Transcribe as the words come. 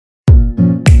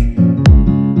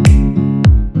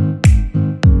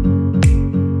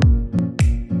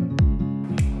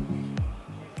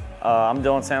I'm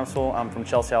Dylan Samsel. I'm from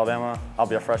Chelsea, Alabama. I'll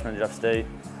be a freshman at Jeff State.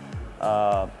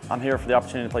 I'm here for the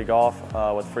opportunity to play golf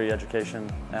with free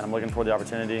education, and I'm looking for the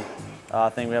opportunity. I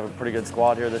think we have a pretty good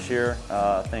squad here this year.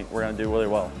 I think we're going to do really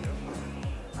well.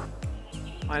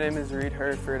 My name is Reed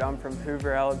Herford. I'm from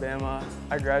Hoover, Alabama.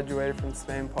 I graduated from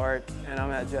Spain Park, and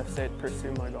I'm at Jeff State to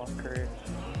pursue my golf career.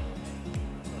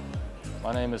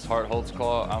 My name is Hart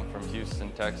Holtzclaw. I'm from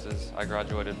Houston, Texas. I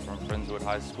graduated from Friendswood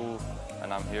High School,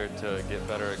 and I'm here to get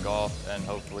better at golf and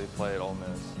hopefully play at Ole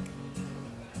Miss.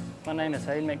 My name is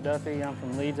Hayden McDuffie. I'm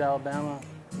from Leeds, Alabama.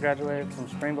 Graduated from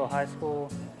Springville High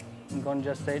School. I'm going to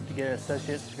Jeff State to get an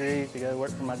associate's degree to go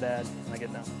work for my dad when I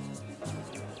get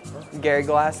done. Gary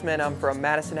Glassman. I'm from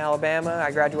Madison, Alabama. I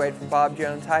graduated from Bob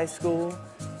Jones High School,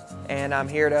 and I'm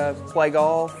here to play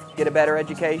golf, get a better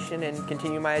education, and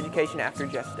continue my education after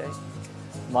Jeff State.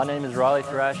 My name is Riley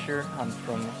Thrasher. I'm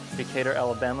from Decatur,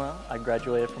 Alabama. I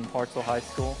graduated from Hartselle High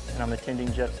School, and I'm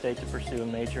attending Jeff State to pursue a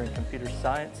major in computer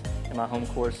science, and my home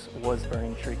course was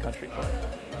Burning Tree Country Club.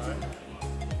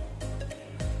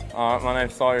 My name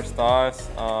is Sawyer Stice.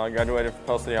 I graduated from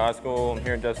Pell City High School. I'm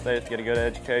here at Jeff State to get a good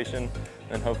education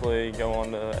and hopefully go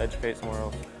on to educate somewhere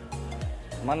else.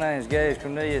 My name is Gage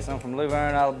Cornelius. I'm from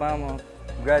Luverne, Alabama.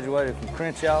 Graduated from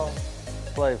Crenshaw.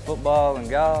 Played football and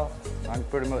golf. I can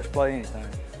pretty much play anything.